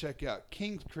 go check out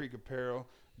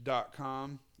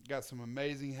kingscreekapparel.com. Got some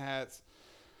amazing hats.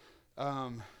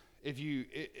 If you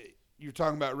were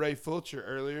talking about Ray Fulcher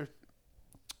earlier,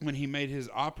 when he made his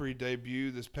Opry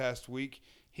debut this past week,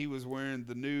 he was wearing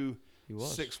the new He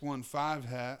was. 615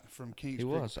 hat from Kings He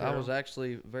Creek was. I Apparel. was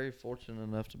actually very fortunate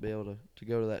enough to be able to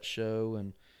go to that show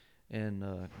and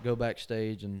go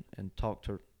backstage and talk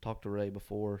to Ray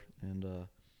before and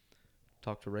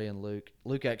talk to Ray and Luke.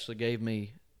 Luke actually gave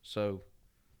me, so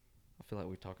I feel like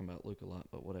we're talking about Luke a lot,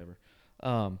 but whatever.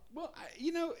 Well,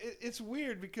 it's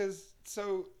weird because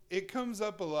it comes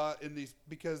up a lot in these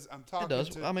because I'm It talking does.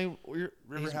 to I mean,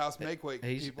 River House Make-Weight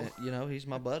he's people. he's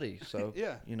my buddy, so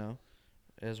Yeah.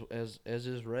 as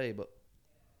is Ray. But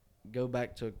go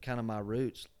back to kind of my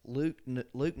roots. Luke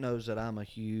knows that I'm a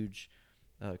huge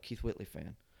Keith Whitley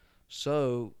fan.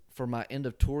 So for my end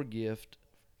of tour gift,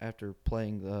 after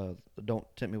playing the Don't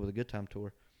Tempt Me with a Good Time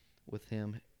tour with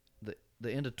him, the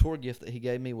end of tour gift that he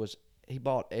gave me was he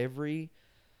bought every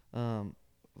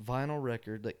vinyl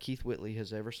record that Keith Whitley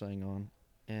has ever sang on,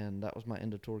 and that was my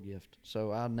end of tour gift.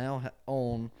 So I now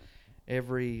own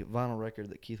every vinyl record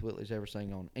that Keith Whitley's ever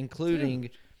sang on, including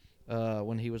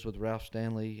when he was with Ralph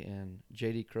Stanley and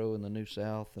J.D. Crowe in the New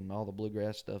South and all the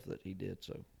bluegrass stuff that he did.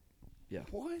 So, yeah.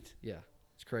 What? Yeah,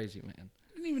 it's crazy, man.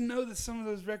 I didn't even know that some of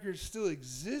those records still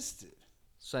existed.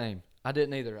 Same. I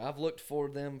didn't either. I've looked for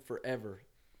them forever,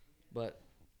 but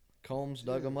Combs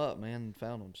dug them up, man, and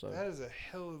found them. So That is a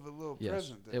hell of a little yes,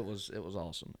 present there. it was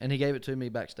awesome, and he gave it to me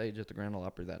backstage at the Grand Ole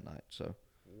Opry that night. So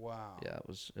Wow. yeah, it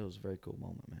was a very cool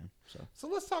moment, man. So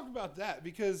let's talk about that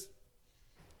because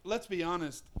let's be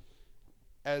honest,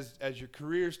 as your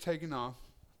career's taking off,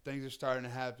 things are starting to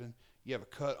happen. You have a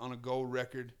cut on a gold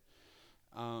record,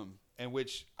 and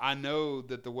which I know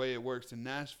that the way it works in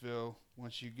Nashville,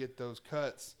 once you get those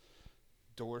cuts,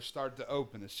 doors start to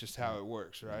open. It's just how it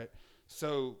works, right?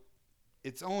 So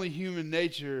it's only human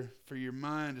nature for your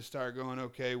mind to start going,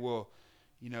 okay, well,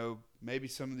 maybe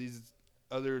some of these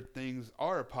other things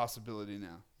are a possibility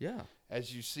now. Yeah.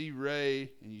 As you see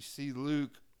Ray and you see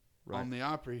Luke on the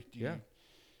Opry, you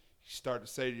start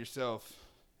to say to yourself,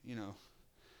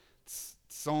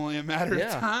 it's only a matter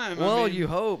of time. Well, I mean, you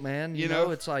hope, man. You know?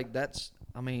 know, it's like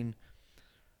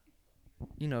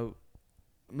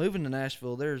moving to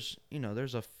Nashville, there's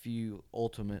a few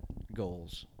ultimate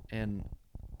goals. And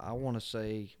I want to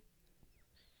say,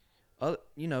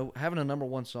 having a number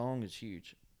one song is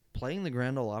huge. Playing the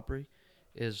Grand Ole Opry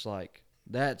is like,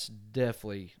 that's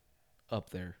definitely up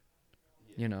there,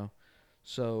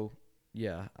 So,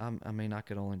 yeah, I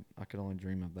could only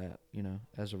dream of that,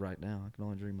 as of right now. I can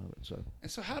only dream of it. So. And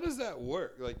so how does that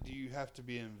work? Like, do you have to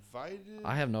be invited?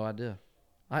 I have no idea.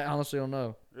 I honestly don't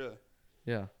know. Really?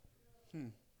 Yeah.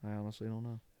 I honestly don't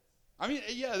know. I mean,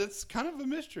 yeah, that's kind of a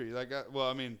mystery. Like,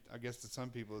 I guess to some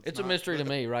people It's a not, mystery to but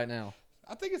me right now.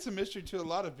 I think it's a mystery to a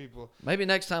lot of people. Maybe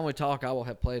next time we talk, I will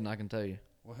have played and I can tell you.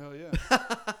 Well, hell yeah.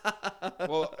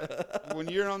 Well, when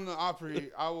you're on the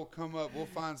Opry, I will come up. We'll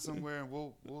find somewhere and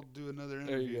we'll do another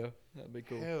interview. There you go. That'd be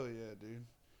cool. Hell yeah, dude.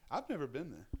 I've never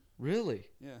been there. Really?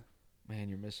 Yeah. Man,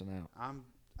 you're missing out.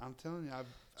 I'm telling you,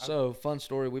 So, fun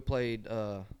story. We played,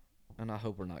 and I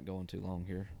hope we're not going too long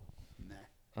here.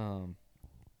 nah. Um,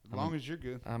 As long as you're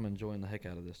good. I'm enjoying the heck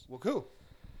out of this. Well, cool.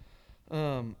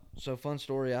 So fun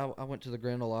story. I went to the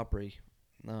Grand Ole Opry,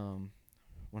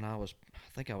 when I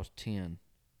think I was 10,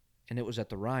 and it was at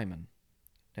the Ryman,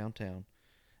 downtown,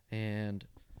 and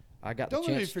I got Don't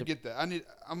the let me chance forget that.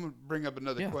 I'm gonna bring up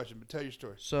another Yeah. question, but tell your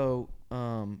story. So,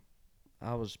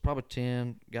 I was probably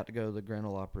 10, got to go to the Grand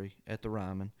Ole Opry at the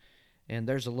Ryman, and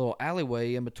there's a little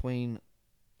alleyway in between,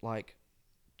 like,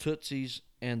 Tootsie's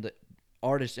and the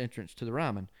artist entrance to the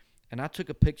Ryman. And I took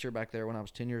a picture back there when I was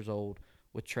 10 years old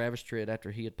with Travis Tritt after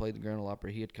he had played the Grand Ole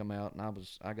Opry. He had come out, and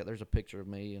there's a picture of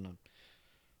me in a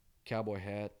cowboy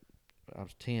hat. I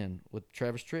was 10 with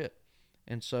Travis Tritt.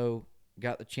 And so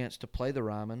got the chance to play the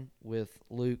Ryman with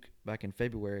Luke back in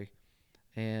February.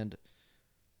 And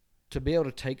to be able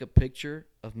to take a picture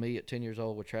of me at 10 years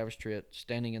old with Travis Tritt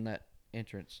standing in that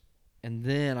entrance, and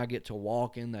then I get to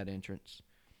walk in that entrance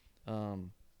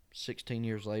 16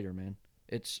 years later, man.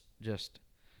 It's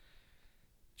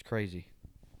crazy.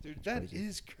 Dude, that crazy.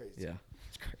 is crazy. Yeah,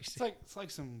 it's crazy. It's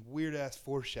like some weird ass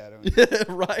foreshadowing.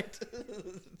 Right.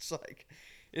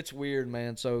 It's weird,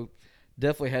 man. So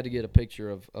definitely had to get a picture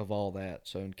of all that,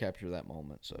 and capture that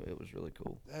moment. So it was really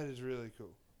cool. That is really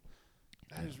cool.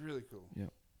 That is really cool. Yeah.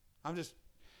 It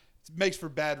makes for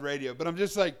bad radio, but I'm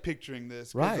just like picturing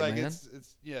this. 'Cause, Right, like, man.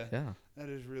 It's yeah. Yeah. That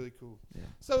is really cool. Yeah.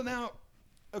 So now,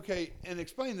 okay, and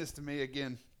explain this to me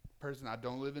again, person. I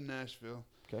don't live in Nashville.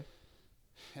 Okay.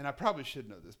 And I probably should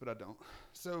know this, but I don't.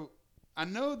 So I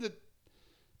know that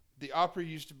the Opry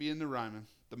used to be in the Ryman,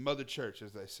 the mother church,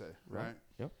 as they say, right?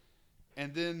 Yep.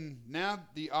 And then now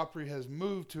the Opry has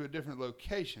moved to a different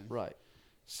location. Right.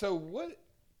 So what,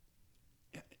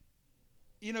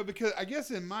 because I guess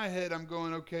in my head I'm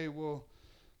going, okay, well,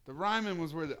 the Ryman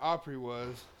was where the Opry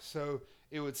was, so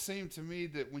it would seem to me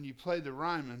that when you play the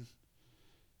Ryman,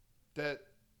 that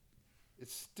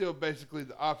it's still basically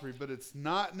the Opry, but it's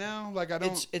not now. Like I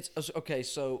don't, It's okay.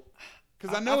 So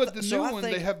because I know at the so new I one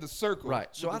think- they have the circle. right.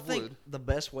 So with I the think wood. the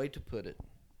best way to put it,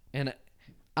 and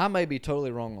I may be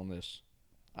totally wrong on this.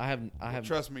 I have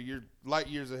Trust me, you're light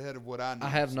years ahead of what I know. I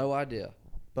have no idea,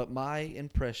 but my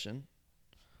impression,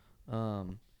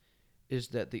 is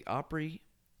that the Opry,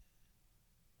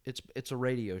 it's a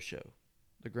radio show.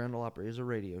 The Grand Ole Opry is a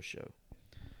radio show.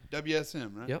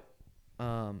 WSM, right? Yep.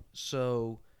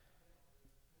 So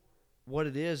what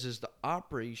it is the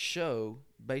Opry show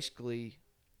basically,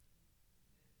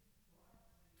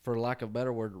 for lack of a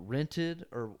better word, rented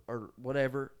or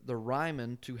whatever the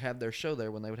Ryman to have their show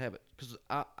there when they would have it. Because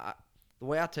the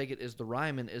way I take it is the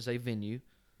Ryman is a venue,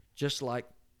 just like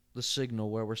the Signal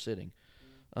where we're sitting.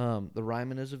 The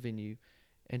Ryman is a venue,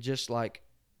 and just like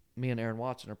me and Aaron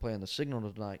Watson are playing the Signal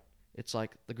tonight, it's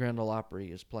like the Grand Ole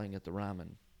Opry is playing at the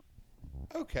Ryman.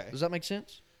 Okay. Does that make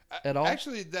sense at all?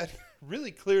 Actually, that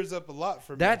really clears up a lot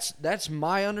for me. That's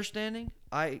my understanding.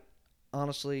 I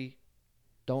honestly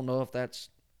don't know if that's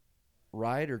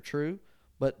right or true,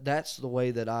 but that's the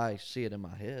way that I see it in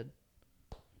my head.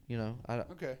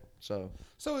 Okay. So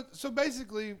So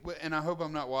basically, and I hope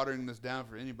I'm not watering this down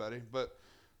for anybody, but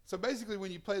so basically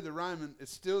when you play the Ryman,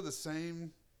 it's still the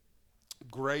same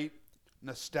great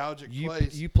nostalgic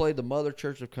place. you play the mother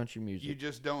church of country music, You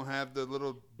just don't have the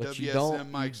little but WSM you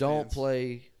don't mic don't stands.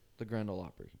 play the Grand Ole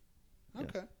Opry.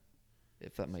 Okay.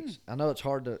 If that makes, I know it's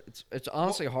hard to, it's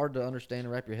honestly hard to understand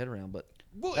and wrap your head around, but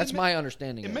Well, that's my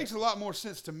understanding. It of makes a lot more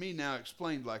sense to me now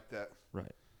explained like that.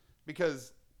 Right.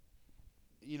 Because,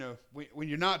 when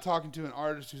you're not talking to an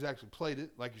artist who's actually played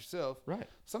it, like yourself, Right.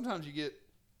 sometimes you get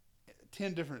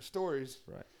 10 different stories.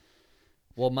 Right.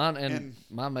 Well, mine And-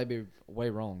 mine may be way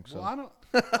wrong. So Well, I don't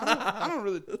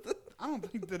I don't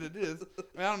think that it is.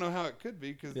 I don't know how it could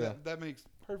be because Yeah. that makes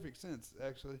perfect sense,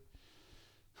 actually.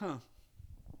 Huh.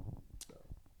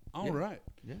 All Yeah. right.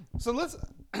 yeah. So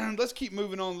let's keep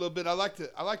moving on a little bit. I like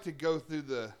to go through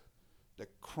the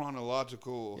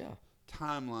chronological Yeah.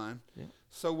 timeline. Yeah.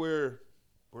 So we're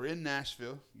in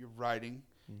Nashville. You're writing.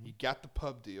 Mhm. You got the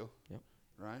pub deal. Yep.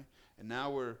 Right. And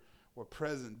now we're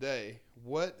present day.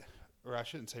 Or I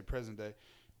shouldn't say present day.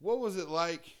 What was it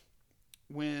like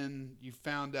when you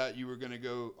found out you were going to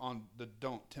go on the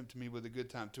Don't Tempt Me with a Good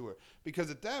Time tour?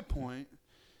 Because at that point,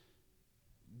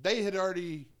 they had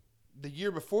already, the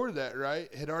year before that,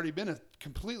 right, had already been a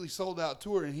completely sold out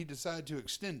tour, and he decided to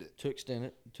extend it. To extend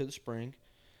it to the spring.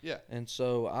 Yeah. And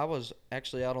so I was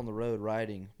actually out on the road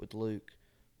riding with Luke.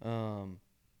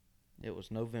 It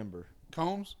was November.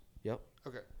 Combs? Yep.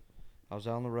 Okay. I was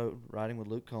out on the road riding with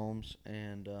Luke Combs,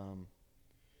 and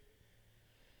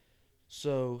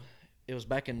so it was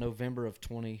back in November of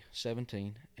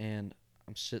 2017, and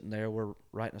I'm sitting there. We're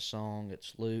writing a song.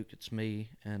 It's Luke, it's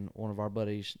me, and one of our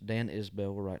buddies, Dan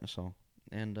Isbell. We're writing a song,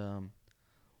 and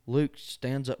Luke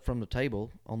stands up from the table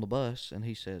on the bus, and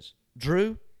he says,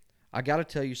 "Drew, I got to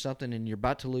tell you something, and you're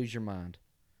about to lose your mind."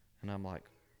 And I'm like,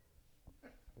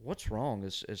 "What's wrong?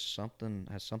 Has something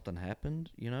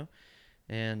happened? You know?"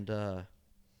 And I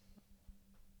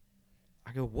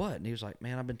go, "What?" And he was like,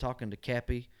 "Man, I've been talking to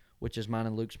Cappy, which is mine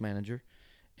and Luke's manager,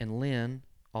 and Lynn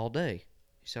all day."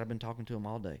 He said, "I've been talking to him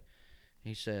all day."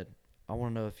 He said, "I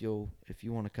want to know if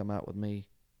you want to come out with me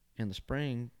in the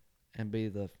spring and be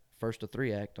the first of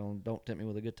 3 act on Don't Tempt Me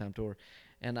with a Good Time tour."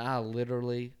 And I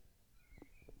literally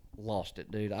lost it,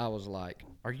 dude. I was like,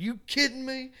 "Are you kidding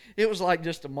me?" It was like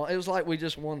it was like we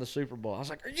just won the Super Bowl. I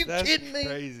was like, "Are you kidding me?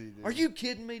 Crazy, dude. Are you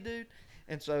kidding me, dude?"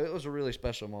 And so it was a really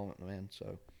special moment, man.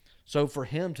 So for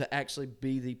him to actually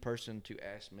be the person to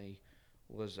ask me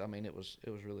was, I mean, it was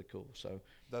really cool.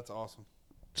 That's awesome.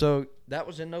 So that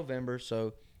was in November.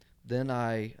 So then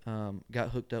I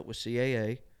got hooked up with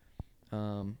CAA.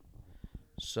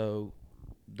 So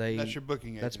That's your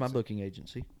booking agency. That's my booking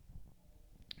agency.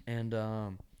 And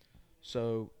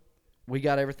so we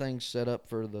got everything set up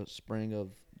for the spring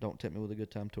of Don't Tempt Me with a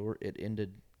Good Time tour. It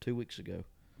ended 2 weeks ago.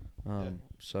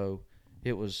 So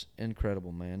it was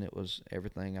incredible, man. It was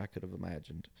everything I could have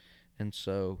imagined. And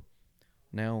so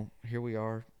now here we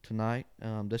are tonight.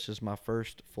 This is my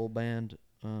first full band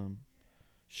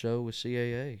show with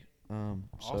CAA.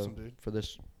 Awesome, dude. For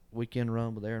this weekend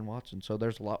run with Aaron Watson. So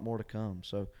there's a lot more to come.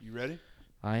 So You ready?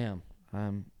 I am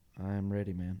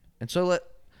ready, man. And so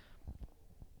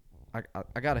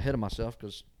I got ahead of myself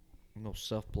because I'm gonna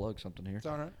self-plug something here. It's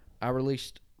all right. I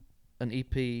released an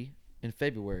EP in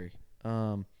February.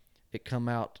 It come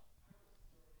out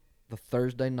the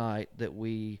Thursday night that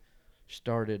we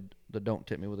started the Don't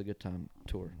Tempt Me with a Good Time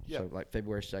tour. Yeah. So like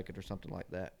February 2nd or something like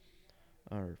that,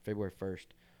 or February 1st.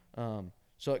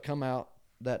 So it come out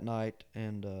that night,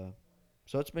 and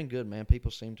so it's been good, man. People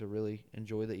seem to really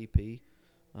enjoy the EP.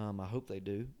 I hope they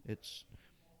do. It's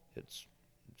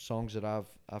songs that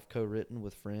I've co-written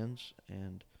with friends,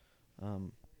 and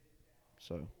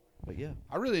but yeah.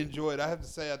 I really enjoy it. I have to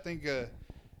say, I think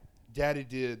Daddy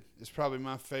Did is probably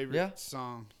my favorite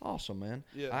song. Awesome, man.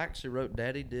 Yeah. I actually wrote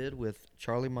Daddy Did with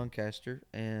Charlie Muncaster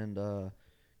and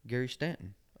Gary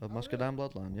Stanton of Muscadine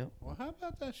Bloodline. Yep. Well, how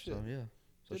about that shit? So yeah.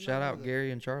 So Did not shout know out that.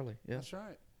 Gary and Charlie. Yeah. That's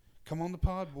right. Come on the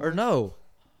pod, boy. Or no,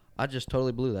 I just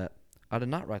totally blew that. I did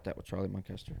not write that with Charlie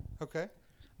Muncaster. Okay.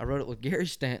 I wrote it with Gary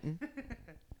Stanton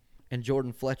and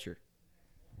Jordan Fletcher.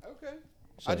 Okay.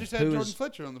 So I just had who Jordan is-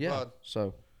 Fletcher on the Yeah. pod.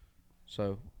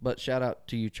 So, but shout out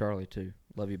to you, Charlie, too.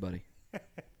 Love you, buddy.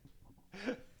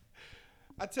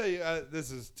 I tell you,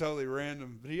 this is totally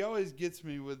random, but he always gets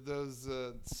me with those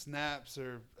snaps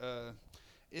or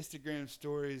Instagram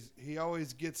stories. He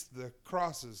always gets the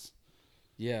crosses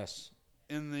Yes.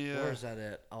 in the Where is that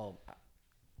at? Oh,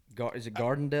 is it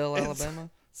Gardendale, it's- Alabama?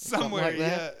 somewhere. like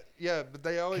that? Yeah. But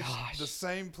they always Gosh. the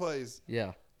same place.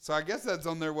 Yeah, So I guess that's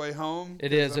on their way home. it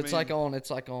 'cause, is. I It's mean,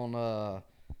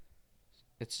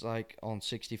 like on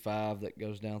 65 that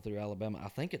goes down through Alabama. I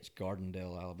think it's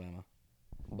Gardendale, Alabama.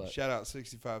 But shout out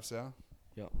 65 South.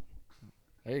 yep.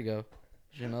 There you go.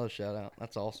 There's another shout out.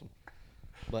 That's awesome.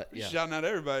 But yeah, Shouting out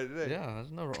everybody today. yeah.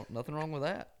 There's nothing wrong with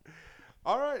that.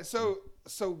 All right. So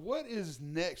what is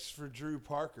next for Drew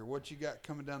Parker? What you got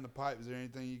coming down the pipe? Is there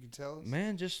anything you can tell us?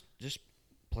 Man, just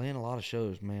playing a lot of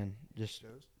shows, man. Just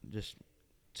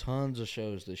tons of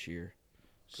shows this year.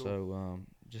 Cool. So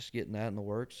just getting that in the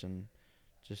works and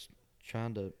just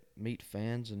trying to meet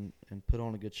fans and put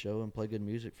on a good show and play good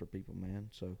music for people, man.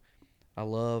 So I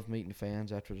love meeting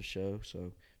fans after the show.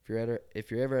 So if you're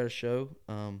ever at a show,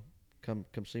 come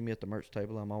see me at the merch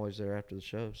table. I'm always there after the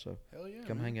show. So Hell yeah.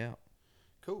 come man. hang out.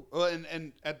 Cool. Well,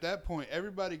 and at that point,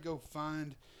 everybody go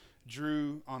find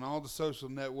Drew on all the social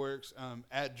networks.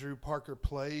 At Drew Parker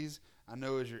Plays, I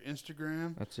know is your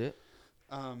Instagram. That's it.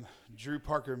 Drew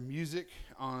Parker Music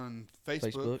on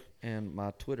Facebook. And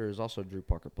my Twitter is also Drew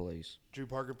Parker Plays. Drew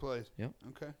Parker Plays. Yep.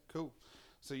 Okay, cool.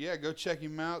 So, yeah, go check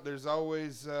him out. There's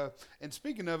always and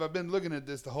speaking of, I've been looking at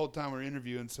this the whole time we're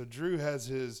interviewing. So, Drew has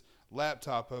his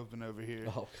laptop open over here.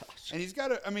 Oh gosh. And he's got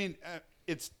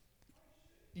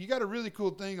you got a really cool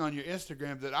thing on your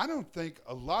Instagram that I don't think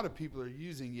a lot of people are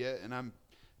using yet, and I'm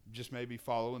just maybe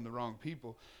following the wrong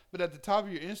people. But at the top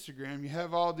of your Instagram, you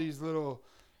have all these little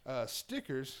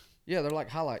stickers. Yeah, they're like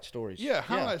highlight stories. Yeah,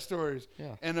 highlight stories.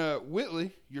 Yeah. And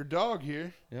Whitley, your dog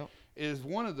here, Yep. is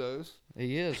one of those.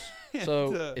 He is. And,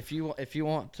 So if you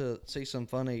want to see some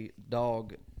funny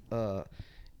dog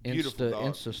Beautiful dog.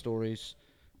 Insta stories,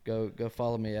 go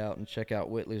follow me out and check out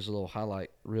Whitley's little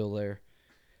highlight reel there.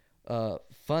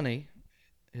 Funny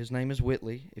his name is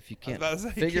Whitley. If you can't about to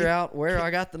say, figure out where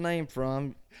I got the name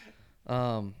from,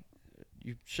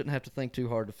 you shouldn't have to think too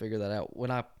hard to figure that out. When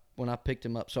I picked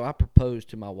him up, so I proposed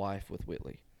to my wife with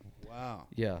Whitley. Wow.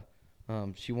 Yeah.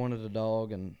 She wanted a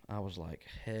dog, and I was like,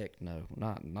 heck no,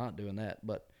 not doing that.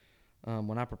 But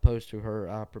when I proposed to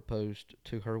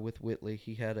her with Whitley.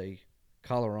 He had a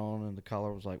collar on, and the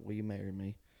collar was like, will you marry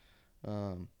me?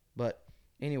 But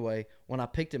anyway, when I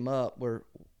picked him up, we're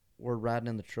riding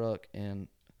in the truck, and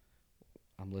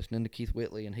I'm listening to Keith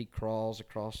Whitley, and he crawls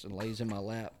across and lays in my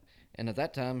lap. And at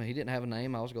that time, he didn't have a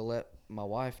name. I was going to let my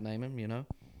wife name him,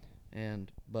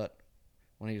 but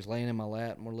when he was laying in my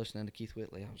lap and we're listening to Keith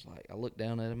Whitley, I looked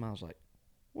down at him. I was like,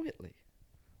 Whitley.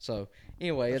 So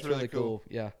anyway, That's it's really really cool.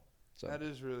 Yeah. So that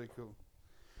is really cool.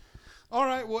 All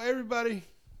right. Well, everybody,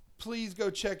 please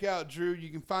go check out Drew. You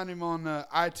can find him on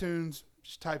iTunes.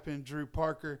 Just type in Drew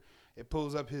Parker. It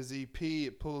pulls up his EP.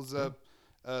 It pulls up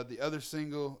the other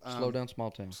single. Slow Down Small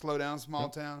Town. Slow Down Small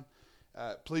Town.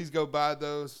 Please go buy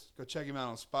those. Go check him out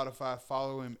on Spotify.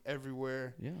 Follow him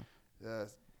everywhere. Yeah.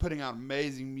 Putting out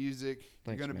amazing music.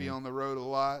 Thanks, You're going to be man. on the road a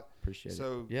lot. Appreciate it.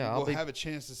 So Yeah, we'll have a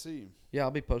chance to see him. Yeah, I'll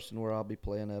be posting where I'll be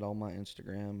playing at on my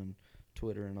Instagram and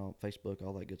Twitter and all Facebook,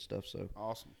 all that good stuff. So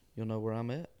Awesome. you'll know where I'm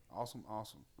at. Awesome.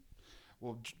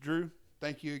 Well, Drew,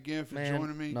 thank you again for Man,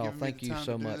 joining me. no, giving thank me the you time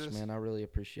so to do much, this. man. I really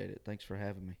appreciate it. Thanks for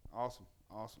having me. Awesome.